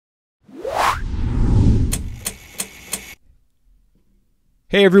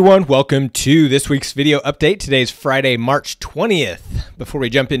Hey everyone, welcome to this week's video update. Today's Friday, March 20th. Before we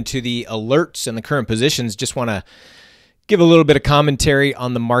jump into the alerts and the current positions, just want to give a little bit of commentary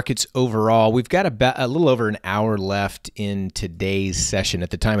on the markets overall. We've got about a little over an hour left in today's session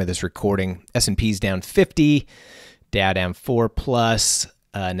at the time of this recording. S&P's down 50, Dow down 4+,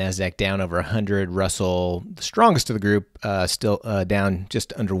 NASDAQ down over 100, Russell, the strongest of the group, still down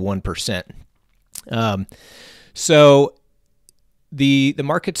just under 1%. The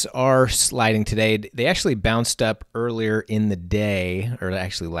markets are sliding today. They actually bounced up earlier in the day, or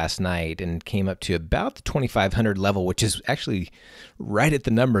actually last night, and came up to about the 2,500 level, which is actually right at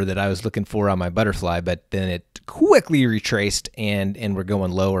the number that I was looking for on my butterfly, but then it quickly retraced and we're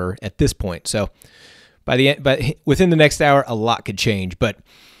going lower at this point. So within the next hour, a lot could change. But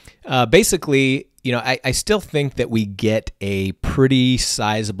basically, you know, I still think that we get a pretty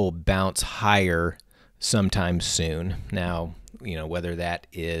sizable bounce higher sometime soon. Now, you know, whether that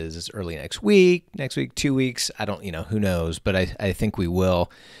is early next week, 2 weeks, I don't, you know, who knows, but I think we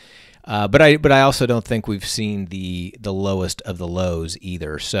will. But I also don't think we've seen the lowest of the lows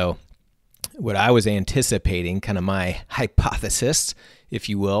either. So what I was anticipating, kind of my hypothesis, if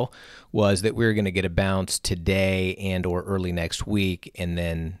you will, was that we were going to get a bounce today and or early next week and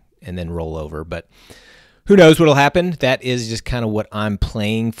then roll over. But who knows what'll happen? That is just kind of what I'm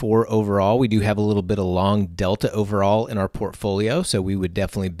playing for overall. We do have a little bit of long delta overall in our portfolio, so we would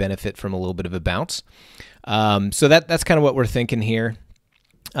definitely benefit from a little bit of a bounce. So that's kind of what we're thinking here.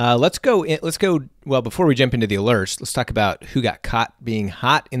 Let's go. Well, before we jump into the alerts, let's talk about who got caught being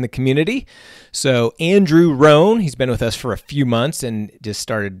hot in the community. So Andrew Rohn, he's been with us for a few months and just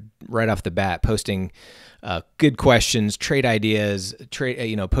started right off the bat posting good questions, trade ideas,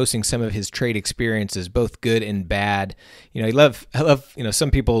 posting some of his trade experiences, both good and bad. You know, I love, you know, some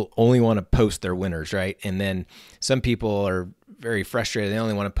people only want to post their winners, right? And then some people are very frustrated. They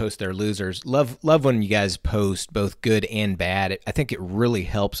only want to post their losers. Love when you guys post both good and bad. I think it really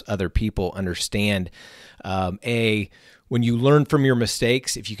helps other people understand, when you learn from your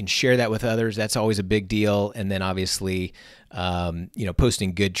mistakes, if you can share that with others, that's always a big deal. And then obviously, you know,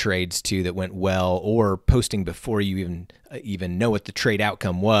 posting good trades too that went well, or posting before you even know what the trade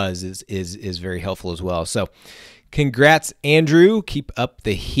outcome was is very helpful as well. So congrats, Andrew. Keep up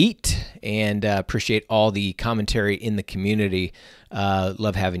the heat, and appreciate all the commentary in the community.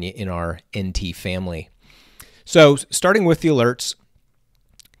 Love having you in our NT family. So starting with the alerts,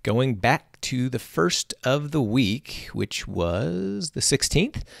 going back to the first of the week, which was the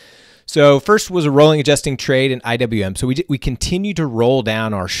 16th. So first was a rolling adjusting trade in IWM. So we continue to roll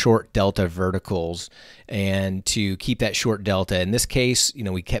down our short delta verticals and to keep that short delta. In this case, you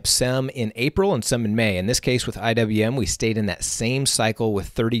know, we kept some in April and some in May. In this case with IWM, we stayed in that same cycle with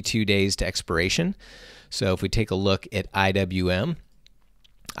 32 days to expiration. So if we take a look at IWM,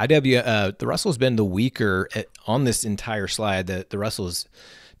 the Russell's been the weaker on this entire slide. The Russell's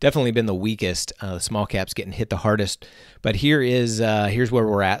definitely been the weakest. The small caps getting hit the hardest. But here's where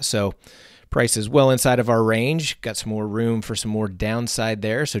we're at. So price is well inside of our range. Got some more room for some more downside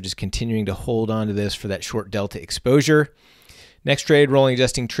there. So just continuing to hold on to this for that short delta exposure. Next trade, rolling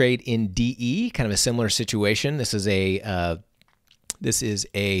adjusting trade in DE, kind of a similar situation. This is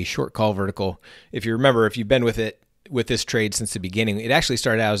a short call vertical. If you remember, if you've been with this trade since the beginning, it actually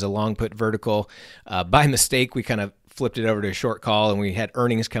started out as a long put vertical. By mistake, we kind of flipped it over to a short call, and we had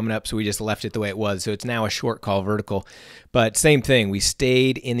earnings coming up, so we just left it the way it was. So it's now a short call vertical. But same thing, we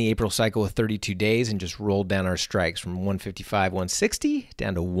stayed in the April cycle with 32 days and just rolled down our strikes from 155, 160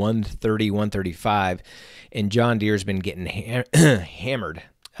 down to 130, 135. And John Deere's been getting hammered.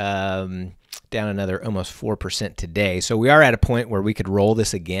 Down another almost 4% today. So we are at a point where we could roll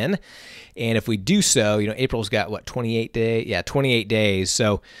this again. And if we do so, you know, April's got what, 28 days? Yeah, 28 days.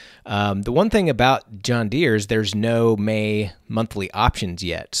 So the one thing about John Deere's, there's no May monthly options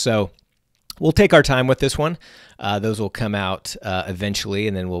yet. So we'll take our time with this one. Those will come out eventually,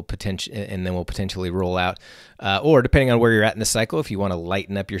 and then we'll potentially roll out. Or depending on where you're at in the cycle, if you want to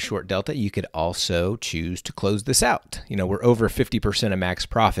lighten up your short delta, you could also choose to close this out. You know, we're over 50% of max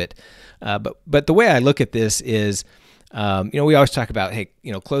profit. But the way I look at this is, you know, we always talk about, hey,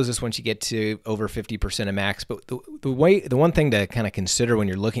 you know, close this once you get to over 50% of max. But the one thing to kind of consider when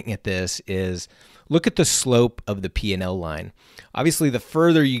you're looking at this is look at the slope of the P&L line. Obviously, the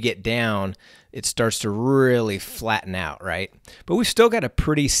further you get down, it starts to really flatten out, right? But we've still got a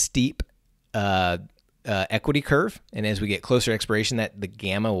pretty steep equity curve, and as we get closer to expiration, that the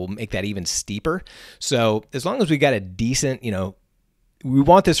gamma will make that even steeper. So as long as we got a decent, you know, we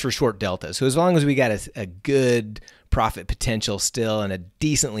want this for short delta. So as long as we got a good profit potential still and a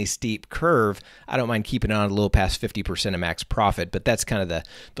decently steep curve, I don't mind keeping it on a little past 50% of max profit, but that's kind of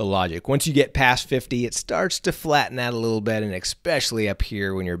the logic. Once you get past 50, it starts to flatten out a little bit, and especially up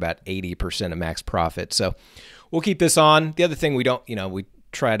here when you're about 80% of max profit. So we'll keep this on. The other thing we don't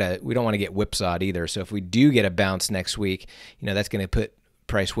want to get whipsawed either. So if we do get a bounce next week, that's going to put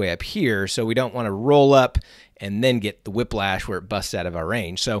price way up here. So we don't want to roll up and then get the whiplash where it busts out of our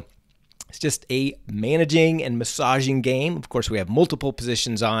range. So it's just a managing and massaging game. Of course, we have multiple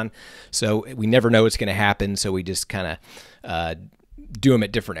positions on, so we never know what's going to happen. So we just kind of do them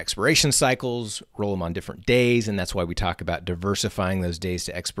at different expiration cycles, roll them on different days, and that's why we talk about diversifying those days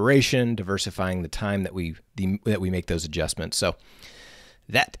to expiration, diversifying the time that we make those adjustments. So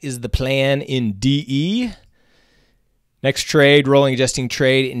that is the plan in DE. Next trade, rolling adjusting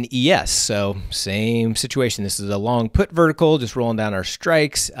trade in ES. So same situation. This is a long put vertical, just rolling down our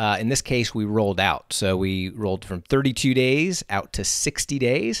strikes. In this case, we rolled out. So we rolled from 32 days out to 60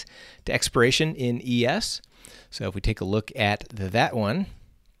 days to expiration in ES. So if we take a look at that one,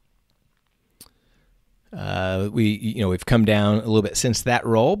 we've come down a little bit since that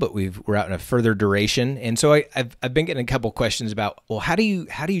roll, but we're out in a further duration. And so I've been getting a couple questions about, well, how do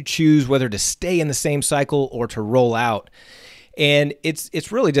you choose whether to stay in the same cycle or to roll out? And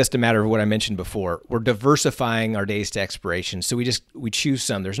it's really just a matter of what I mentioned before. We're diversifying our days to expiration. So we choose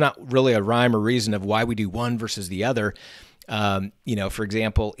some. There's not really a rhyme or reason of why we do one versus the other. For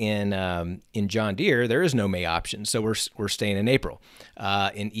example, in John Deere, there is no May option, so we're staying in April.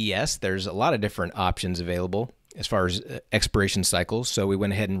 In ES, there's a lot of different options available as far as expiration cycles, so we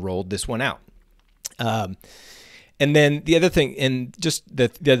went ahead and rolled this one out. And then the other thing, and just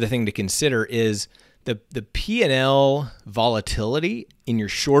the other thing to consider is the P&L volatility in your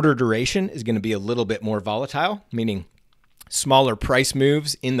shorter duration is going to be a little bit more volatile, meaning smaller price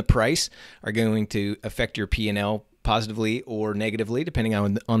moves in the price are going to affect your P&L positively or negatively, depending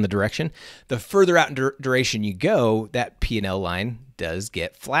on the direction. The further out in duration you go, that P&L line does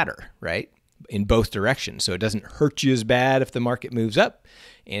get flatter, right? In both directions. So it doesn't hurt you as bad if the market moves up,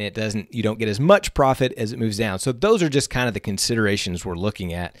 and you don't get as much profit as it moves down. So those are just kind of the considerations we're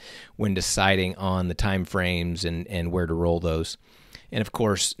looking at when deciding on the time frames and where to roll those. And of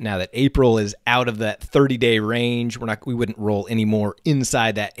course, now that April is out of that 30-day range, we wouldn't roll any more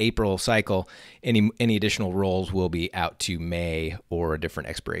inside that April cycle. Any additional rolls will be out to May or a different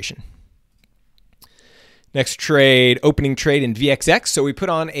expiration. Next trade, opening trade in VXX. So we put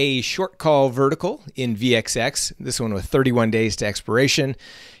on a short call vertical in VXX, this one with 31 days to expiration.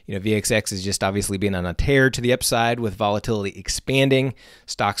 VXX is just obviously being on a tear to the upside with volatility expanding,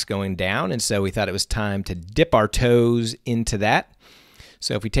 stocks going down. And so we thought it was time to dip our toes into that.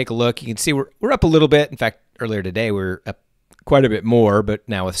 So if we take a look, you can see we're up a little bit. In fact, earlier today, we were up quite a bit more, but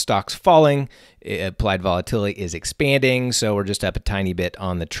now with stocks falling, applied volatility is expanding. So we're just up a tiny bit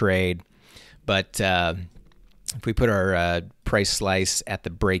on the trade. But if we put our price slice at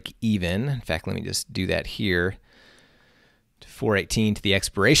the break even, in fact, let me just do that here, to 418 to the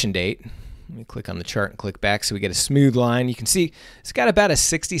expiration date. Let me click on the chart and click back so we get a smooth line. You can see it's got about a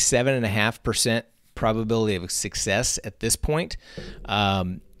 67.5% probability of success at this point.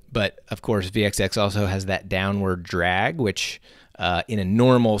 But of course, VXX also has that downward drag, which in a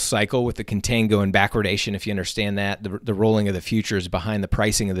normal cycle with the contango and backwardation, if you understand that, the rolling of the futures behind the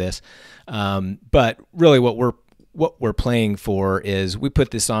pricing of this. But really what we're playing for is we put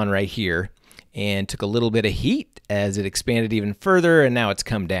this on right here and took a little bit of heat as it expanded even further, and now it's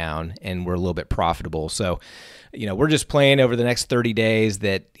come down and we're a little bit profitable. So we're just playing over the next 30 days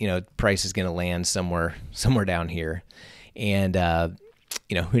that, price is going to land somewhere down here. And,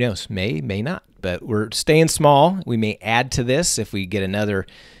 who knows, may not, but we're staying small. We may add to this if we get another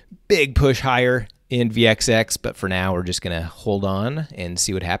big push higher in VXX, but for now, we're just going to hold on and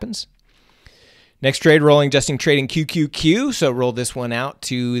see what happens. Next trade, rolling adjusting trading QQQ. So rolled this one out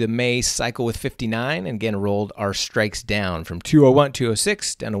to the May cycle with 59, and again rolled our strikes down from 201,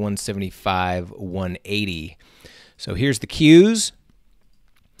 206 down to 175, 180. So here's the Qs,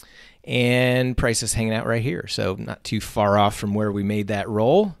 and price is hanging out right here. So not too far off from where we made that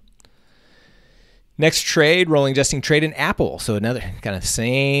roll. Next trade, rolling adjusting trade in Apple. So another kind of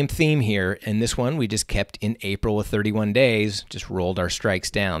same theme here. And this one we just kept in April with 31 days, just rolled our strikes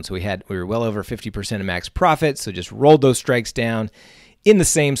down. So we were well over 50% of max profit. So just rolled those strikes down in the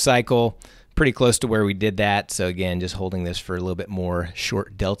same cycle, pretty close to where we did that. So again, just holding this for a little bit more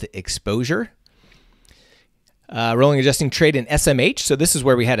short delta exposure. Rolling adjusting trade in SMH. So this is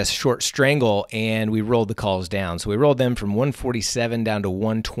where we had a short strangle and we rolled the calls down. So we rolled them from 147 down to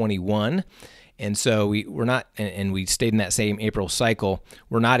 121. And so we're not, and we stayed in that same April cycle.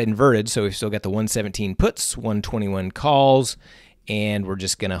 We're not inverted, so we've still got the 117 puts, 121 calls, and we're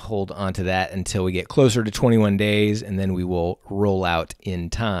just going to hold on to that until we get closer to 21 days, and then we will roll out in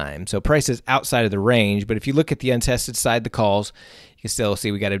time. So price is outside of the range, but if you look at the untested side, the calls, you can still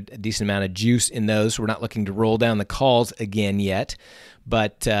see we got a decent amount of juice in those. So we're not looking to roll down the calls again yet,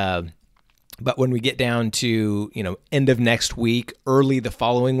 but when we get down to, end of next week, early the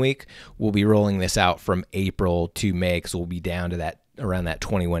following week, we'll be rolling this out from April to May, because we'll be down to around that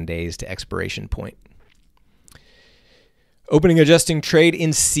 21 days to expiration point. Opening adjusting trade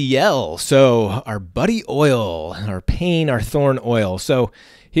in CL. So our buddy oil, our pain, our thorn oil. So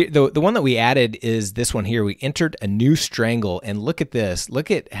here, the one that we added is this one here. We entered a new strangle, and look at this.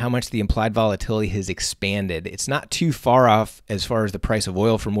 Look at how much the implied volatility has expanded. It's not too far off as far as the price of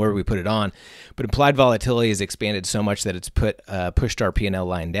oil from where we put it on, but implied volatility has expanded so much that it's pushed our P&L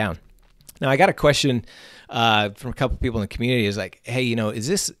line down. Now, I got a question from a couple people in the community. Is like, hey,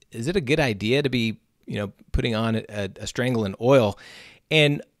 is it a good idea to be putting on a strangle in oil?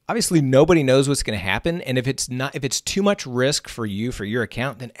 And obviously nobody knows what's going to happen. And if it's too much risk for your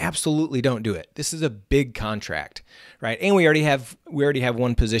account, then absolutely don't do it. This is a big contract, right? And we already have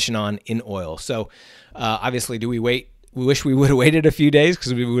one position on in oil. So obviously, do we wait? We wish we would have waited a few days,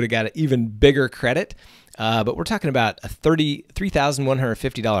 because we would have got an even bigger credit. But we're talking about a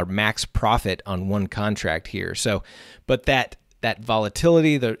 $3,150 max profit on one contract here. So, but that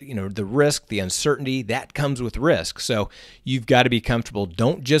volatility, the risk, the uncertainty, that comes with risk. So you've got to be comfortable.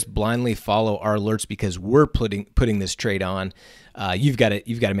 Don't just blindly follow our alerts because we're putting this trade on. You've got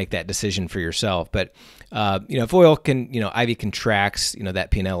to make that decision for yourself. But if oil IV contracts,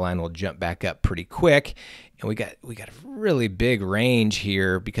 that P&L line will jump back up pretty quick. And we got a really big range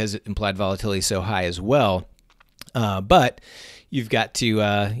here because implied volatility is so high as well. But you've got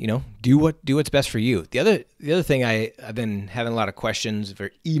to do what's best for you. The other thing I've been having a lot of questions for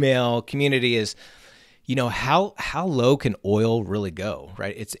email community is, how low can oil really go,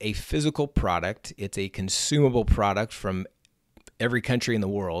 right? It's a physical product. It's a consumable product from every country in the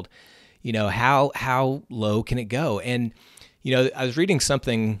world. How low can it go? And I was reading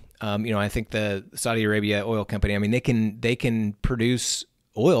something. I think the Saudi Arabia oil company, they can produce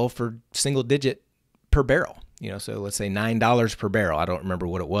oil for single digit per barrel. So let's say $9 per barrel. I don't remember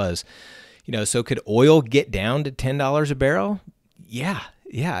what it was. So could oil get down to $10 a barrel? Yeah,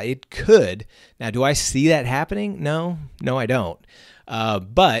 it could. Now, do I see that happening? No, I don't.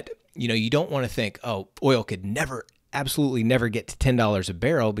 But you don't want to think, oh, oil could absolutely never get to $10 a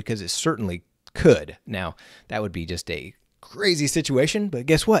barrel, because it certainly could. Now, that would be just a crazy situation, but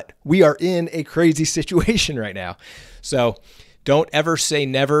guess what? We are in a crazy situation right now. So don't ever say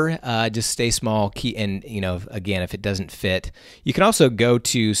never. Just stay small. And again, if it doesn't fit, you can also go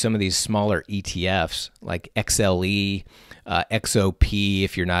to some of these smaller ETFs like XLE, XOP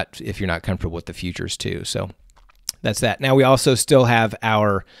if you're not comfortable with the futures too. So that's that. Now we also still have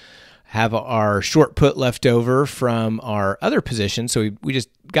our short put left over from our other position. So we just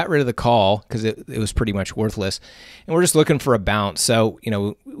got rid of the call because it was pretty much worthless, and we're just looking for a bounce. So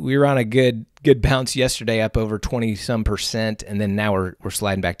we were on a good bounce yesterday, up over 20% and then now we're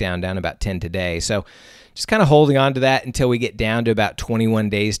sliding back down about 10 today. So just kind of holding on to that until we get down to about 21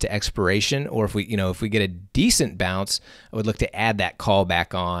 days to expiration, or if we get a decent bounce, I would look to add that call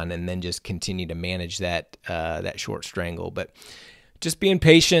back on and then just continue to manage that short strangle. But just being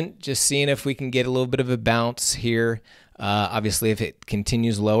patient, just seeing if we can get a little bit of a bounce here. Obviously, if it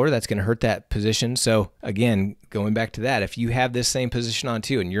continues lower, that's going to hurt that position. So again, going back to that, if you have this same position on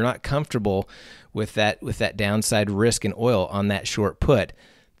too, and you're not comfortable with that downside risk in oil on that short put,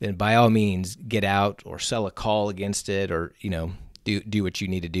 then by all means get out or sell a call against it, or do what you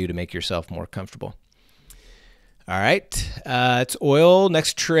need to do to make yourself more comfortable. All right, it's oil.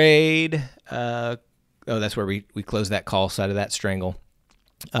 Next trade. That's where we close that call side of that strangle.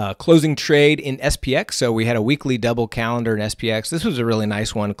 Closing trade in SPX. So we had a weekly double calendar in SPX. This was a really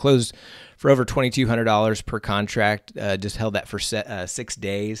nice one. Closed for over $2,200 per contract. Just held that for 6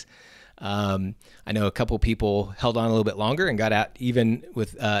 days. I know a couple people held on a little bit longer and got out even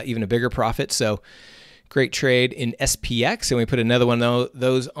with even a bigger profit. So great trade in SPX. And we put another one of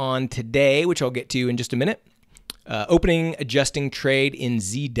those on today, which I'll get to in just a minute. Opening adjusting trade in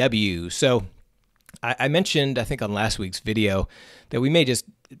ZW. So I mentioned, I think on last week's video, that we may just,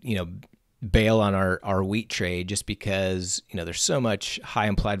 bail on our wheat trade just because, there's so much high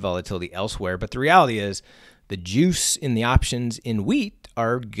implied volatility elsewhere. But the reality is the juice in the options in wheat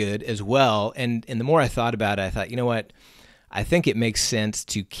are good as well. And the more I thought about it, I thought, you know what? I think it makes sense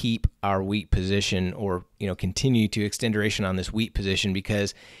to keep our wheat position, or, continue to extend duration on this wheat position,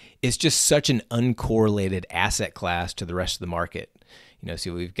 because it's just such an uncorrelated asset class to the rest of the market.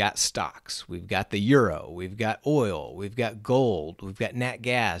 So we've got stocks, we've got the euro, we've got oil, we've got gold, we've got nat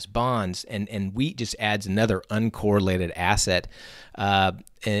gas, bonds, and wheat just adds another uncorrelated asset.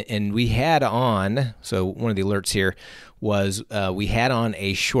 And we had on, so one of the alerts here was we had on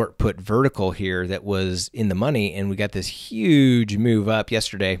a short put vertical here that was in the money, and we got this huge move up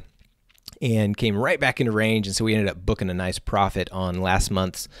yesterday and came right back into range. And so we ended up booking a nice profit on last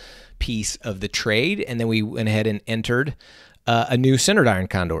month's piece of the trade. And then we went ahead and entered a new centered iron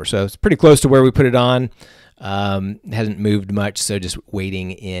condor. So it's pretty close to where we put it on. It hasn't moved much, so just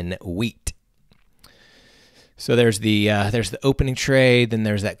waiting in wheat. So there's the opening trade, then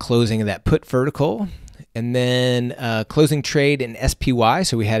there's that closing of that put vertical, and then closing trade in SPY.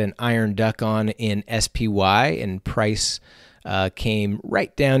 So we had an iron duck on in SPY, and price came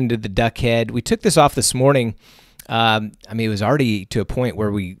right down to the duck head. We took this off this morning. I mean, it was already to a point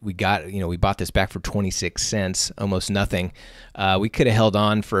where we got, we bought this back for 26 cents, almost nothing. We could have held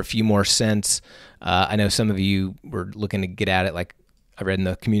on for a few more cents. I know some of you were looking to get at it, like I read in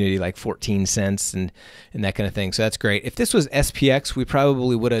the community, like 14 cents and that kind of thing. So that's great. If this was SPX, we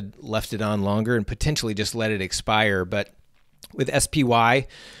probably would have left it on longer and potentially just let it expire. But with SPY,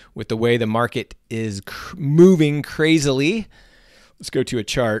 with the way the market is moving crazily, let's go to a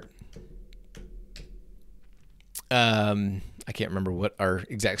chart. I can't remember what our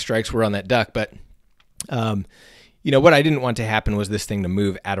exact strikes were on that duck, but what I didn't want to happen was this thing to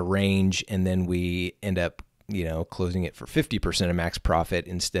move out of range, and then we end up, closing it for 50% of max profit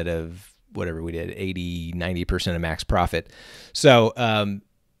instead of whatever we did, 80, 90% of max profit. So,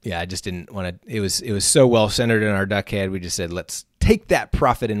 I just didn't want to. It was so well centered in our duck head. We just said, let's take that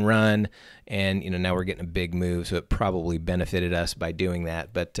profit and run. And now we're getting a big move, so it probably benefited us by doing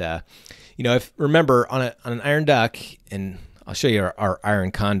that. But if remember on an iron duck, and I'll show you our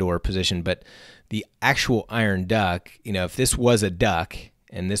iron condor position, but the actual iron duck, if this was a duck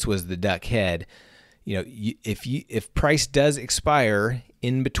and this was the duck head, if price does expire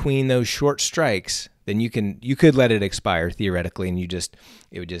in between those short strikes, then you could let it expire theoretically, and you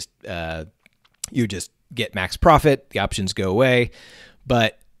would just get max profit. The options go away,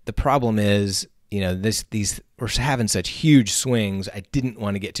 but the problem is, we're having such huge swings. I didn't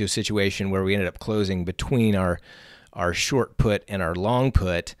want to get to a situation where we ended up closing between our short put and our long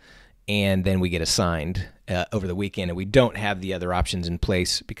put, and then we get assigned over the weekend, and we don't have the other options in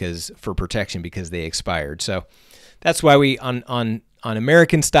place for protection because they expired. So that's why we on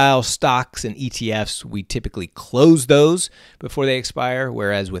American style stocks and ETFs, we typically close those before they expire,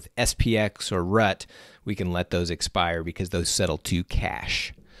 whereas with SPX or RUT, we can let those expire because those settle to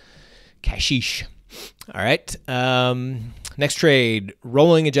cash. Cashish. All right. Next trade,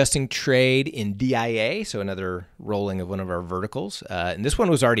 rolling adjusting trade in DIA. So another rolling of one of our verticals. And this one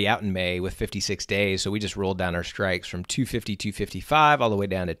was already out in May with 56 days. So we just rolled down our strikes from 250, 255 all the way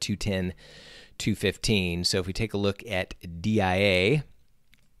down to 210, 215. So if we take a look at DIA,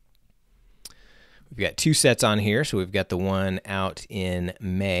 we've got two sets on here. So we've got the one out in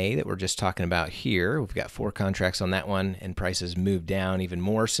May that we're just talking about here. We've got 4 contracts on that one, and prices moved down even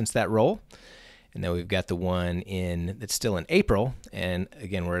more since that roll. And then we've got the one that's still in April, and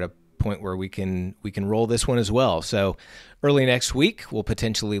again, we're at a point where we can roll this one as well. So early next week, we'll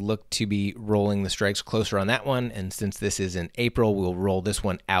potentially look to be rolling the strikes closer on that one, and since this is in April, we'll roll this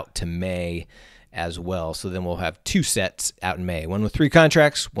one out to May as well. So then we'll have 2 sets out in May, one with 3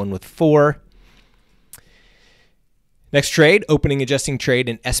 contracts, one with 4. Next trade, opening adjusting trade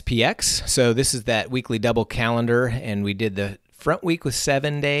in SPX. So this is that weekly double calendar, and we did the front week with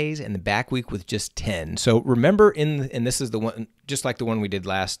 7 days and the back week with just 10. So remember, and this is the one, just like the one we did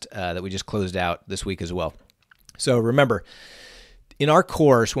last, that we just closed out this week as well. So remember, in our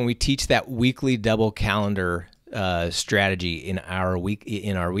course, when we teach that weekly double calendar strategy in our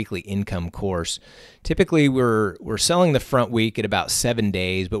weekly income course, typically we're selling the front week at about 7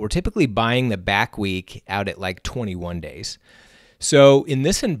 days, but we're typically buying the back week out at like 21 days. So in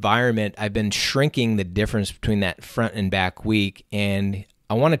this environment, I've been shrinking the difference between that front and back week, and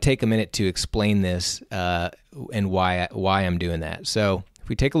I want to take a minute to explain this and why I'm doing that. So if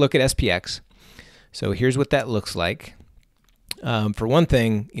we take a look at SPX, so here's what that looks like. For one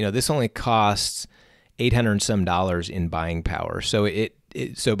thing, this only costs $800 and some in buying power. So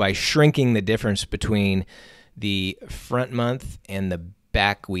so by shrinking the difference between the front month and the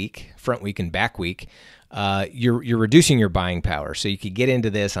back week, front week and back week, you're reducing your buying power. So you could get into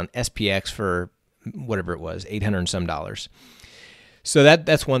this on SPX for whatever it was, $800 and some. So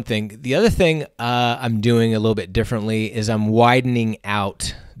that's one thing. The other thing I'm doing a little bit differently is I'm widening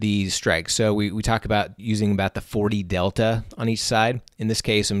out these strikes. So we talk about using about the 40 delta on each side. In this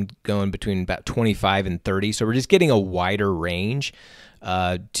case, I'm going between about 25 and 30. So we're just getting a wider range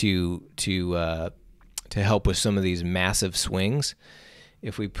to help with some of these massive swings.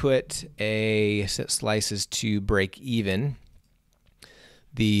 If we put a set slices to break even,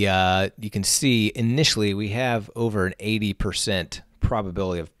 you can see initially we have over an 80%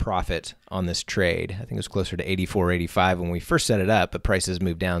 probability of profit on this trade. I think it was closer to 84, 85 when we first set it up, but prices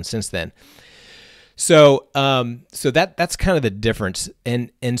moved down since then. So that's kind of the difference.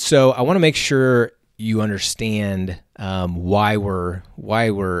 And so I want to make sure you understand why we're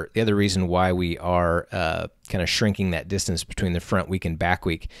the other reason why we are kind of shrinking that distance between the front week and back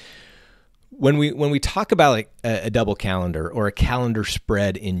week. When we talk about like a double calendar or a calendar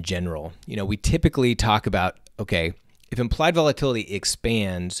spread in general, we typically talk about, okay, if implied volatility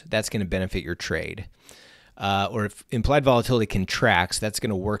expands, that's going to benefit your trade. Or if implied volatility contracts, that's going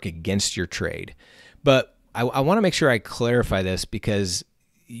to work against your trade. But I want to make sure I clarify this because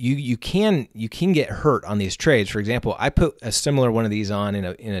you can get hurt on these trades. For example, I put a similar one of these on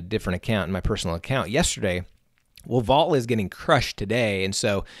in a different account, in my personal account yesterday. Well, vol is getting crushed today, and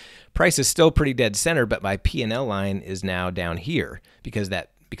so price is still pretty dead center, but my P&L line is now down here because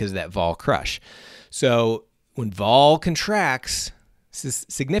of that vol crush. So when vol contracts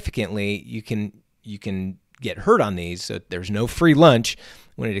significantly, you can get hurt on these. So there's no free lunch.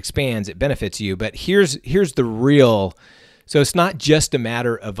 When it expands, it benefits you. But here's the real. So it's not just a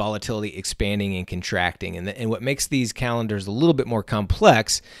matter of volatility expanding and contracting. And what makes these calendars a little bit more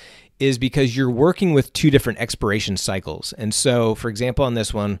complex is because you're working with two different expiration cycles. And so, for example, on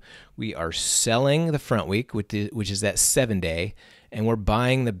this one, we are selling the front week, which is that 7-day, and we're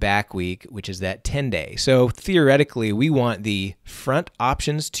buying the back week, which is that 10-day. So theoretically, we want the front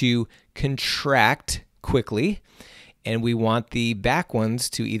options to contract quickly, and we want the back ones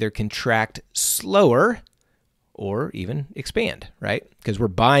to either contract slower or even expand, right? Because we're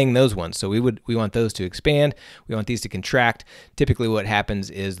buying those ones. So we want those to expand. We want these to contract. Typically what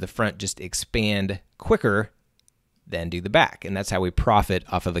happens is the front just expand quicker than do the back, and that's how we profit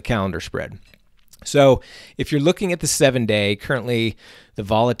off of a calendar spread. So if you're looking at the 7-day, currently the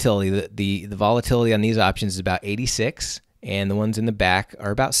volatility, the volatility on these options is about 86, and the ones in the back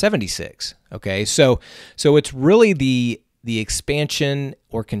are about 76. Okay, so it's really the expansion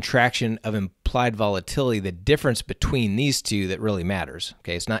or contraction of implied volatility, the difference between these two that really matters.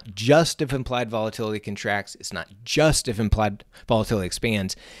 Okay, it's not just if implied volatility contracts, it's not just if implied volatility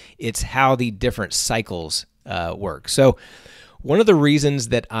expands, it's how the different cycles work. So one of the reasons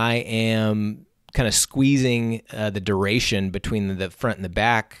that I am kind of squeezing the duration between the front and the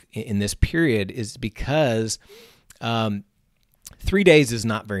back in this period is because 3 days is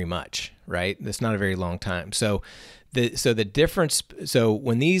not very much, right? That's not a very long time. So the difference, so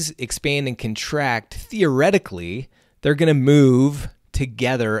when these expand and contract, theoretically, they're going to move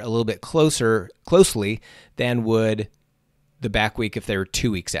together a little bit closely than would the back week if they were 2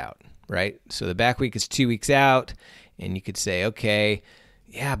 weeks out, right? So the back week is 2 weeks out, and you could say, okay,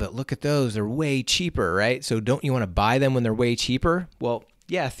 yeah, but look at those. They're way cheaper, right? So don't you want to buy them when they're way cheaper? Well,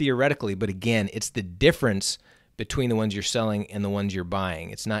 yeah, theoretically, but again, it's the difference between the ones you're selling and the ones you're buying.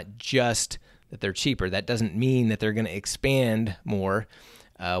 It's not just that they're cheaper. That doesn't mean that they're going to expand more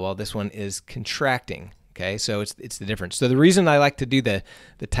while this one is contracting. Okay, so it's the difference. So the reason I like to do the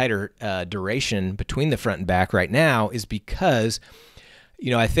tighter duration between the front and back right now is because,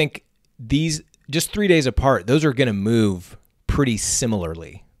 I think these just 3 days apart, those are going to move pretty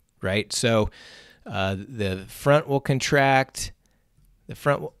similarly, right? So the front will contract. The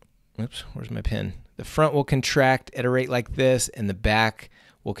front will, oops, where's my pen? The front will contract at a rate like this, and the back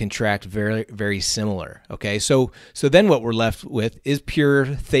will contract very, very similar. Okay, so then what we're left with is pure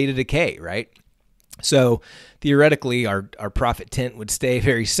theta decay, right? So theoretically, our profit tent would stay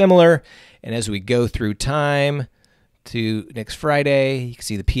very similar, and as we go through time to next Friday, you can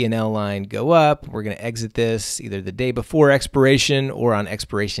see the P&L line go up. We're going to exit this either the day before expiration or on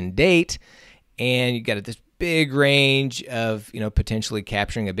expiration date, and you got this big range of potentially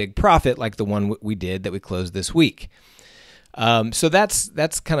capturing a big profit like the one we did that we closed this week. So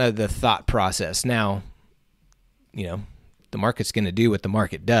that's kind of the thought process. Now, the market's going to do what the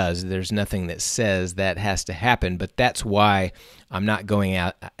market does. There's nothing that says that has to happen, but that's why I'm not going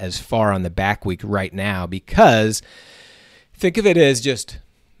out as far on the back week right now, because think of it as just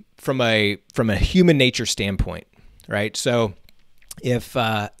from a human nature standpoint, right? So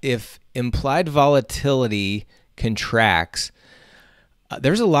if implied volatility contracts,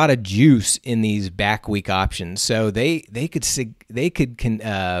 there's a lot of juice in these back week options. So they could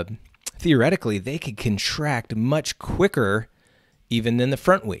theoretically they could contract much quicker even than the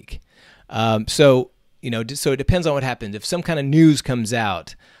front week. So it depends on what happens. If some kind of news comes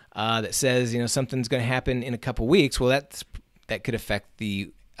out that says something's going to happen in a couple weeks, well, that could affect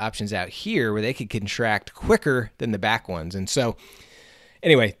the options out here where they could contract quicker than the back ones. And so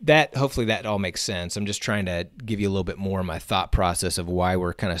anyway, hopefully that all makes sense. I'm just trying to give you a little bit more of my thought process of why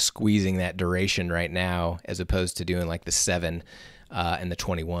we're kind of squeezing that duration right now, as opposed to doing like the 7 and the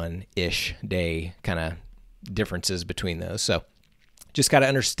 21-ish day kind of differences between those. So just got to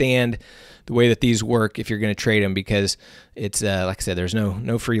understand the way that these work if you're going to trade them, because it's like I said, there's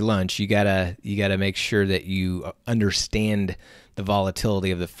no free lunch. You gotta make sure that you understand the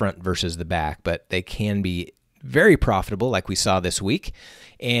volatility of the front versus the back, but they can be very profitable, like we saw this week,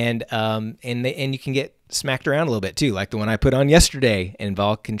 and you can get smacked around a little bit too, like the one I put on yesterday, and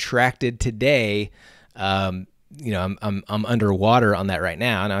vol contracted today. I'm underwater on that right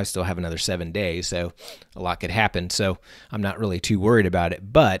now, and I still have another 7 days, so a lot could happen. So I'm not really too worried about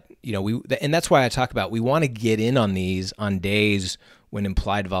it. But and that's why I talk about we want to get in on these on days when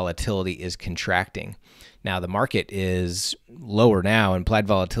implied volatility is contracting. Now the market is lower now, implied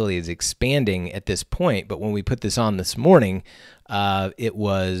volatility is expanding at this point. But when we put this on this morning, it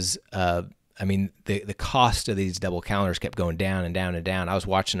was the cost of these double calendars kept going down and down and down. I was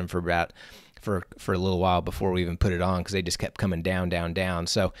watching them for a little while before we even put it on, because they just kept coming down, down, down.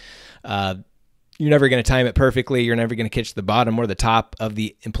 So you're never going to time it perfectly. You're never going to catch the bottom or the top of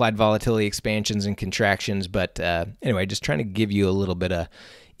the implied volatility expansions and contractions. But anyway, just trying to give you a little bit of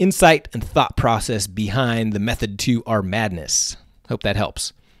insight and thought process behind the method to our madness. Hope that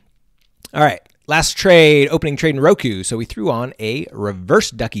helps. All right, last trade, opening trade in Roku. So we threw on a reverse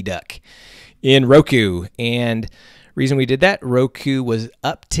ducky duck in Roku, and reason we did that, Roku was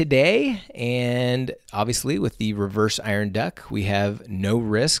up today, and obviously with the reverse iron duck, we have no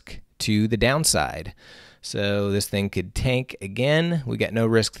risk to the downside. So this thing could tank again. We got no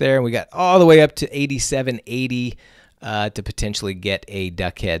risk there. We got all the way up to 87.80 to potentially get a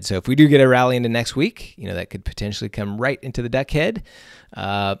duck head. So if we do get a rally into next week, that could potentially come right into the duck head.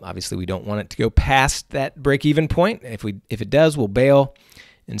 Obviously, we don't want it to go past that break-even point. If it does, we'll bail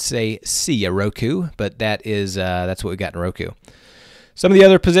and say, see ya, Roku. But that's what we got in Roku. Some of the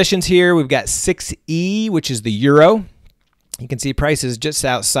other positions here, we've got 6E, which is the euro. You can see prices just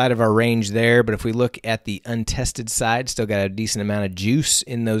outside of our range there, but if we look at the untested side, still got a decent amount of juice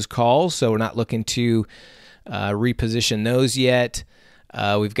in those calls, so we're not looking to reposition those yet.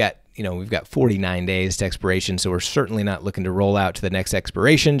 We've got 49 days to expiration, so we're certainly not looking to roll out to the next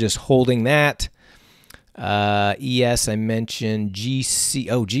expiration, just holding that. ES, I mentioned. GC.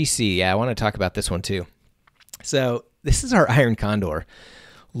 Oh, GC. Yeah, I want to talk about this one too. So this is our iron condor.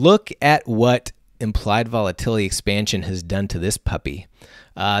 Look at what implied volatility expansion has done to this puppy.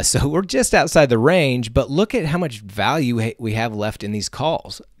 So we're just outside the range, but look at how much value we have left in these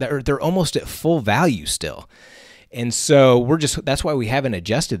calls. They're almost at full value still. And so that's why we haven't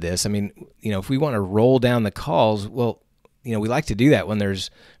adjusted this. I mean, if we want to roll down the calls, well, we like to do that when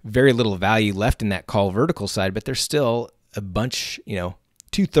there's very little value left in that call vertical side, but there's still a bunch,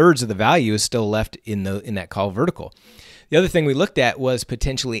 2/3 of the value is still left in that call vertical. The other thing we looked at was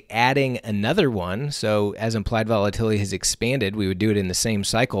potentially adding another one. So as implied volatility has expanded, we would do it in the same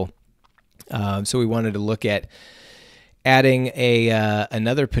cycle. So we wanted to look at adding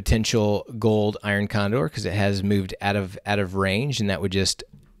another potential gold iron condor, because it has moved out of range, and that would just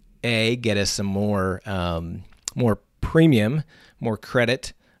get us some more premium, more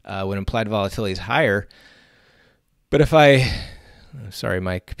credit when implied volatility is higher. But sorry,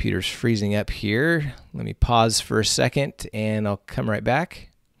 my computer's freezing up here. Let me pause for a second, and I'll come right back.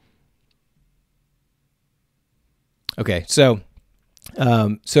 Okay, so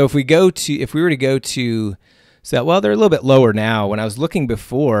if we were to go to, well, they're a little bit lower now. When I was looking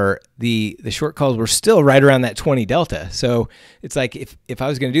before, the short calls were still right around that 20 delta. So it's like if I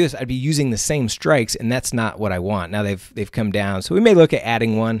was going to do this, I'd be using the same strikes, and that's not what I want. Now they've come down, so we may look at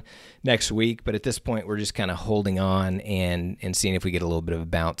adding one next week, but at this point we're just kind of holding on and seeing if we get a little bit of a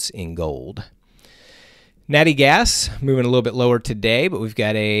bounce in gold. Natty gas moving a little bit lower today, but we've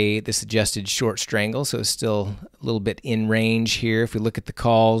got this adjusted short strangle, so it's still a little bit in range here. If we look at the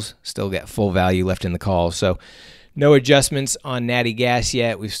calls, still got full value left in the calls. So no adjustments on natty gas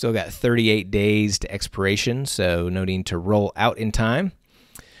yet. We've still got 38 days to expiration, so no need to roll out in time.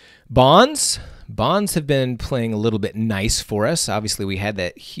 Bonds have been playing a little bit nice for us. Obviously, we had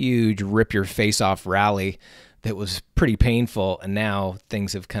that huge rip your face off rally that was pretty painful, and now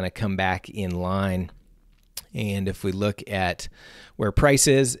things have kind of come back in line. And if we look at where price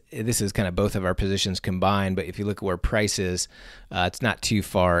is, this is kind of both of our positions combined, but if you look at where price is, it's not too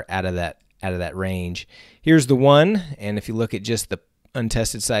far out of out of that range. Here's the one, and if you look at just the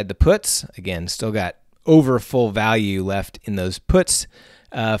untested side, the puts, again, still got over full value left in those puts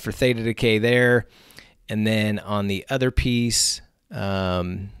for theta decay there. And then on the other piece,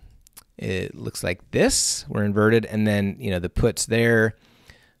 it looks like this. We're inverted, and then the puts there.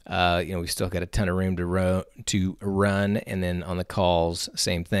 We still got a ton of room to run, and then on the calls,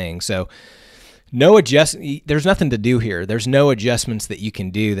 same thing. So there's nothing to do here. There's no adjustments that you can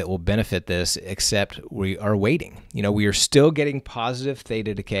do that will benefit this, except we are waiting. We are still getting positive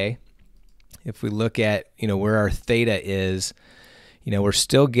theta decay. If we look at where our theta is, we're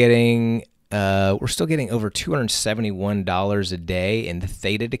still getting over $271 a day in the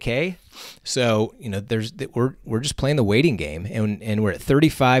theta decay. So we're just playing the waiting game, and we're at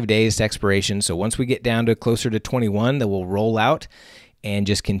 35 days to expiration. So once we get down to closer to 21, then we'll roll out and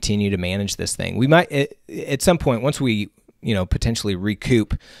just continue to manage this thing. We might at some point, once we potentially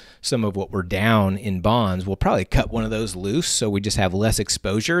recoup some of what we're down in bonds, we'll probably cut one of those loose, so we just have less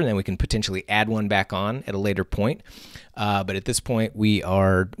exposure, and then we can potentially add one back on at a later point. But at this point,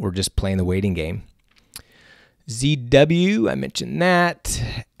 we're just playing the waiting game. ZW, I mentioned that.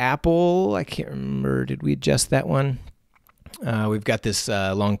 Apple, I can't remember. Did we adjust that one? We've got this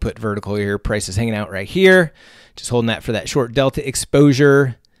long put vertical here. Price is hanging out right here. Just holding that for that short delta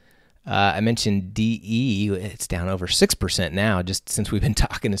exposure. I mentioned DE. It's down over 6% now. Just since we've been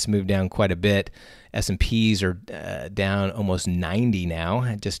talking, it's moved down quite a bit. S&Ps are down almost 90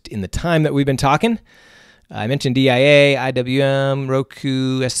 now, just in the time that we've been talking. I mentioned DIA, IWM,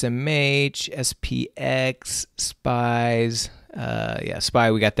 Roku, SMH, SPX, SPYs.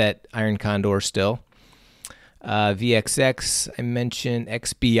 SPY, we got that iron condor still. VXX, I mentioned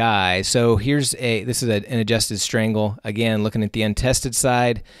XBI. So this is an adjusted strangle. Again, looking at the untested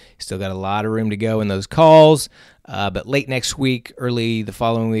side, still got a lot of room to go in those calls. But late next week, early the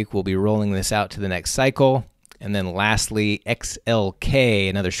following week, we'll be rolling this out to the next cycle. And then lastly, XLK,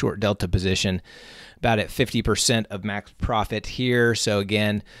 another short delta position, about at 50% of max profit here. So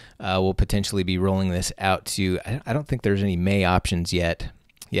again, we'll potentially be rolling this out to, I don't think there's any May options yet.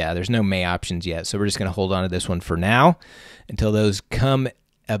 Yeah, there's no May options yet. So we're just going to hold on to this one for now until those come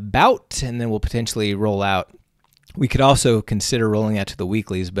about, and then we'll potentially roll out. We could also consider rolling out to the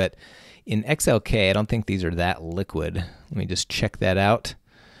weeklies, but in XLK, I don't think these are that liquid. Let me just check that out.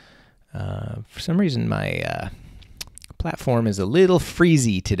 For some reason, my platform is a little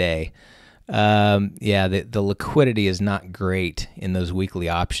freezy today. The liquidity is not great in those weekly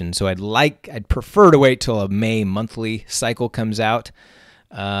options. So I'd prefer to wait till a May monthly cycle comes out.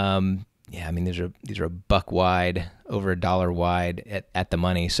 I mean, these are $1 wide, over $1 wide at the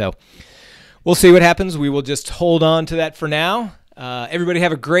money. So we'll see what happens. We will just hold on to that for now. Everybody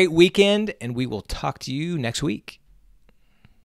have a great weekend, and we will talk to you next week.